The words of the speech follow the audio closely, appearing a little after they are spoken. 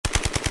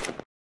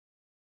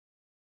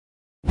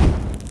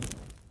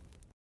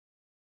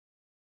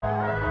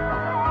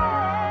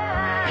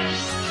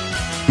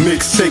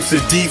Mixtapes and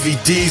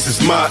DVDs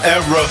is my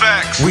era.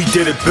 Facts. We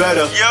did it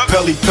better. Yep.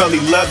 Pelly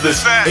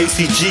leathers, Facts.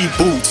 ACG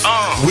boots.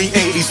 We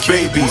 80s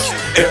babies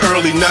and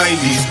early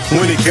 90s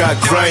when it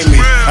got grimy.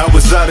 I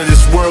was out of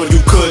this world, you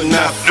could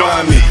not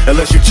find me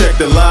unless you check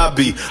the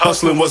lobby.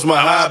 Hustling was my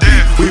hobby.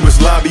 We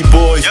was lobby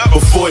boys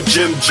before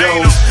Jim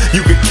Jones.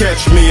 You could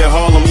catch me in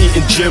Harlem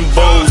eating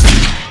Jimbos.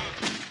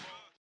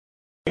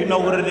 You know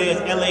what it is,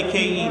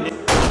 Lakey,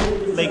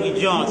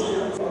 Lakey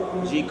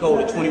Johnson,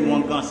 G-Code,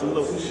 21 gun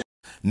salute.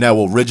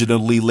 Now,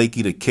 originally,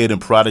 Lakey the Kid and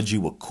Prodigy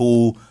were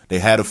cool. They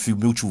had a few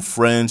mutual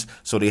friends,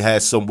 so they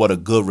had somewhat a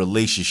good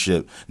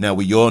relationship. Now,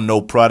 we all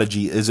know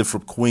Prodigy isn't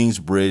from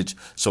Queensbridge,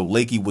 so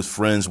Lakey was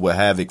friends with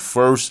Havoc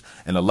first,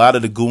 and a lot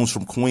of the goons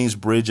from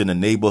Queensbridge in the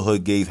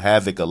neighborhood gave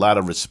Havoc a lot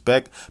of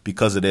respect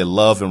because of their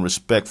love and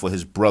respect for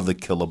his brother,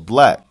 Killer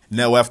Black.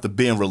 Now, after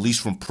being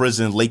released from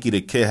prison, Lakey the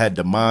Kid had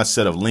the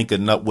mindset of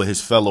linking up with his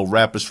fellow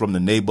rappers from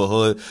the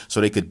neighborhood so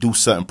they could do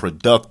something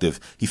productive.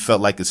 He felt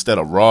like instead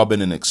of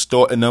robbing and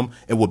extorting them,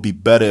 it would be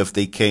better if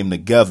they came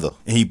together.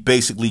 And he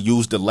basically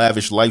used the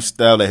lavish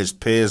lifestyle that his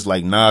peers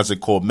like Nas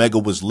and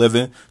Cormega was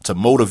living to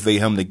motivate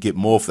him to get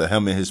more for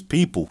him and his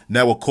people.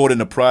 Now, according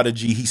to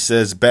Prodigy, he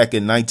says back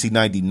in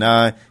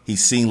 1999, he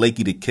seen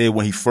Lakey the Kid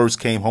when he first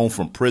came home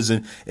from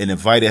prison and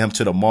invited him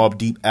to the Mobb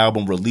Deep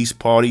album release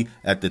party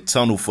at the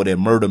Tunnel for their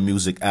Murder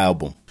Music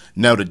album.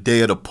 Now, the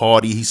day of the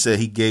party, he said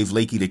he gave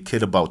Lakey the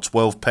Kid about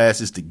 12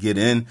 passes to get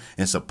in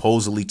and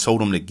supposedly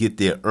told him to get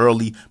there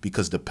early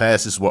because the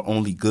passes were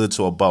only good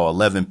till about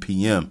 11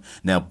 p.m.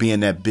 Now,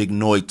 being that Big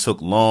Noise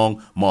took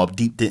long, Mobb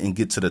Deep didn't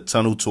get to the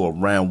tunnel till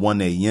around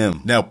 1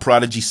 a.m. Now,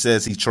 Prodigy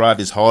says he tried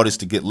his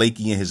hardest to get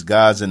Lakey and his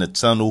guys in the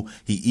tunnel.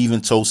 He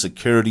even told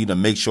security to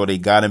make sure they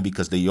got him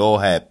because they all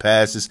had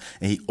passes,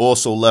 and he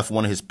also left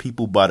one of his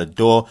people by the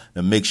door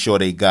to make sure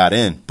they got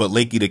in. But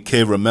Lakey the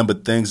Kid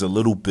remembered things a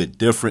little bit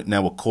different.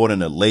 Now, according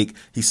to Lake,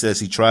 he says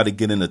he tried to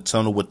get in the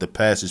tunnel with the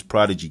passes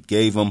Prodigy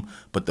gave him,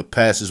 but the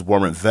passes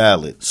weren't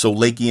valid. So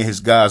Lakey and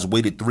his guys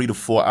waited 3 to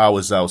 4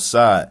 hours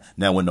outside.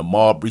 Now, when the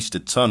mob reached the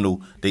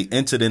tunnel, they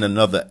entered in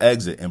another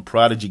exit, and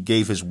Prodigy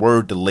gave his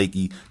word to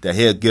Lakey that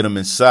he'll get him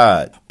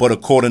inside. But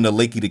according to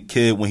Lakey the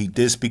Kid, when he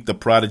did speak to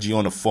Prodigy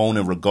on the phone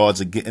in regards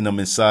to getting him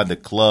inside the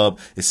club,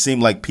 it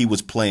seemed like P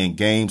was playing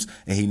games,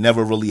 and he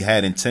never really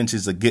had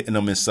intentions of getting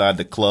him inside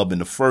the club in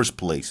the first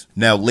place.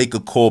 Now,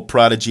 Lakey called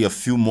Prodigy a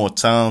few more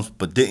times,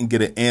 but didn't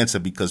get an answer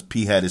because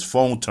P had his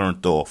phone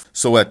turned off.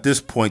 So at this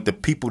point, the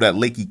people that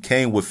Lakey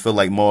came with feel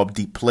like Mobb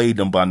Deep played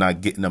them by not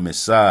getting them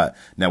inside.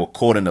 Now,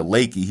 according to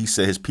Lakey, he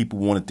said his people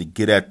wanted to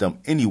get at them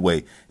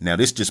anyway. Now,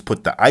 this just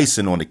put the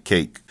icing on the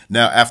cake.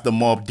 Now, after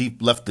Mobb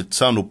Deep left the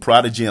tunnel,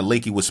 Prodigy and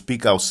Lakey would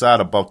speak outside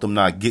about them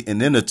not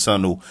getting in the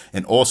tunnel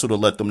and also to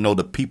let them know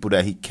the people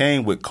that he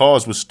came with,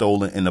 cars were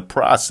stolen in the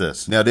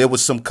process. Now, there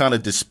was some kind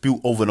of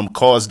dispute over them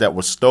cars that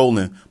were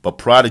stolen, but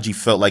Prodigy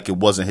felt like it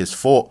wasn't his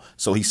fault,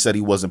 so he said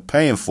he wasn't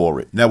paying for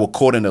it. Now,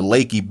 according to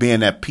Lakey, being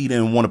that P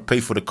didn't want to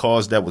pay for the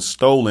cars that were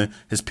stolen,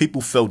 his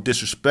people felt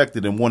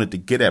disrespected and wanted to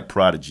get at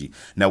Prodigy.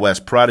 Now, as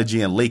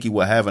Prodigy and Lakey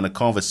were having a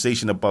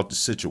conversation about the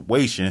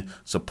situation,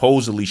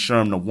 supposedly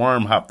Sherm the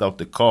Worm hopped out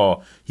the car.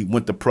 He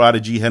went to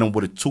Prodigy, hit him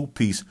with a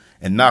two-piece,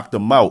 and knocked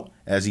him out.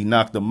 As he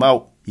knocked him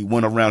out, he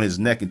went around his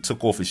neck and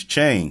took off his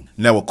chain.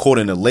 Now,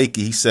 according to Lakey,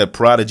 he said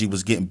Prodigy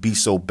was getting beat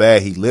so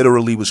bad he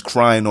literally was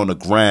crying on the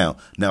ground.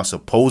 Now,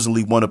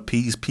 supposedly one of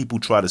P's people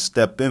tried to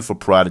step in for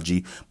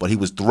Prodigy, but he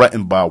was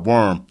threatened by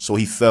Worm, so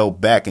he fell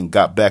back and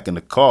got back in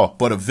the car.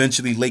 But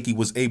eventually, Lakey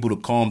was able to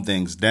calm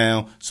things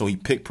down, so he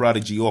picked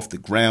Prodigy off the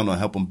ground and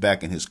helped him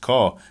back in his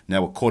car.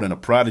 Now, according to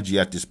Prodigy,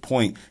 at this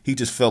point, he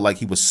just felt like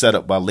he was set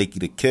up by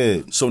Lakey the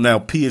Kid. So now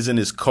P is in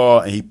his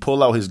car, and he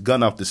pulled out his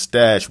gun out the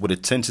stash with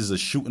intentions of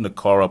shooting the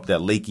car up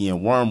that Lakey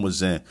and Worm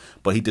was in,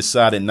 but he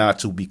decided not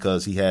to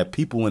because he had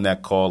people in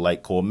that car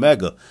like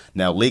Cormega.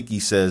 Now,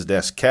 Lakey says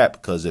that's cap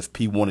because if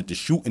P wanted to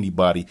shoot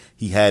anybody,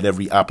 he had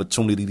every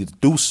opportunity to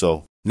do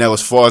so. Now,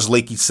 as far as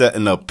Lakey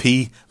setting up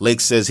P,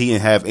 Lake says he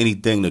didn't have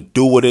anything to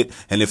do with it,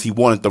 and if he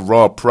wanted to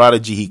rob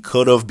Prodigy, he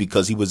could have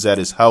because he was at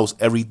his house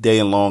every day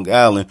in Long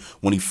Island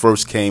when he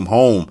first came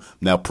home.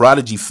 Now,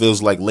 Prodigy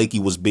feels like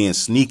Lakey was being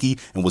sneaky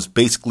and was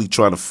basically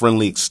trying to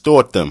friendly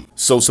extort them.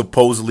 So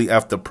supposedly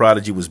after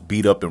Prodigy was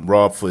beat up and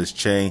robbed for his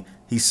chain,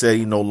 he said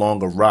he no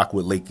longer rocked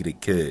with Lakey the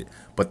Kid.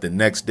 But the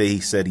next day, he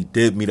said he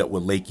did meet up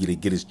with Lakey to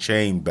get his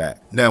chain back.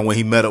 Now, when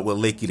he met up with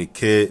Lakey the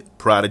Kid,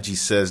 Prodigy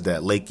says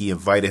that Lakey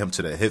invited him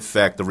to the Hit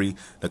Factory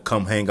to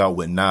come hang out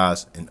with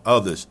Nas and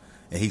others.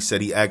 And he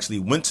said he actually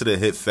went to the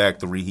Hit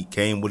Factory. He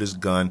came with his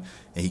gun,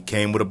 and he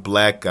came with a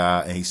black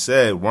guy. And he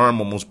said Worm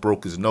almost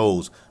broke his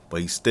nose, but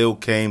he still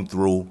came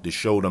through to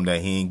show them that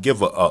he ain't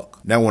give a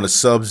uck. Now, on a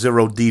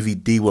Sub-Zero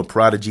DVD, when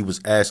Prodigy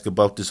was asked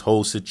about this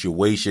whole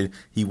situation,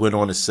 he went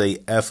on to say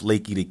F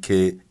Lakey the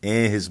Kid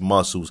and his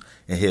muscles,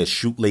 and he'll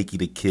shoot Lakey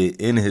the Kid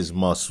in his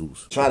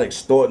muscles. Try to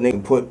extort nigga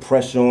and put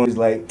pressure on. He's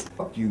like,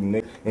 fuck you,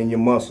 nigga, and your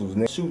muscles,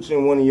 nigga. Shoots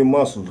in one of your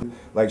muscles,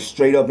 like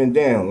straight up and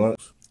down. Huh?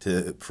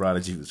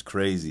 Prodigy was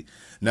crazy.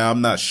 Now,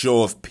 I'm not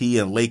sure if P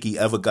and Lakey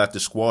ever got to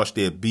squash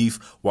their beef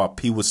while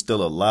P was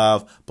still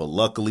alive, but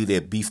luckily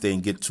their beef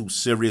didn't get too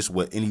serious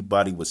where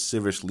anybody was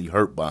seriously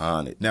hurt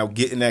behind it. Now,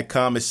 get in that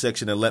comment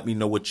section and let me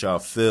know what y'all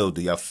feel.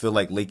 Do y'all feel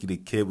like Lakey the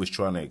Kid was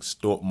trying to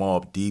extort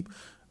Mobb Deep?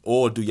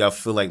 Or do y'all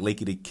feel like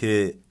Lakey the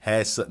Kid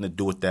had something to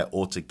do with that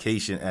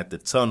altercation at the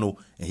tunnel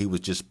and he was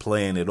just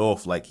playing it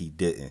off like he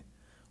didn't?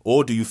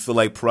 Or do you feel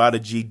like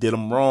Prodigy did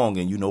him wrong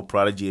and, you know,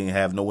 Prodigy ain't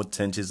have no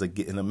intentions of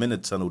getting him in the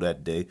tunnel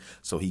that day,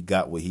 so he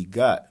got what he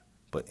got?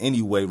 But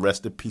anyway,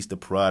 rest in peace to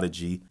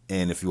Prodigy.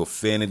 And if you're a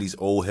fan of these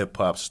old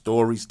hip-hop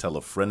stories, tell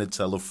a friend to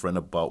tell a friend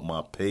about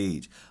my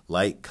page.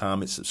 Like,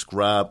 comment,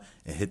 subscribe,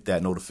 and hit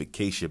that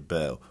notification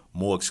bell.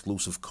 More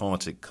exclusive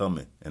content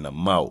coming. And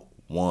I'm out.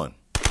 1.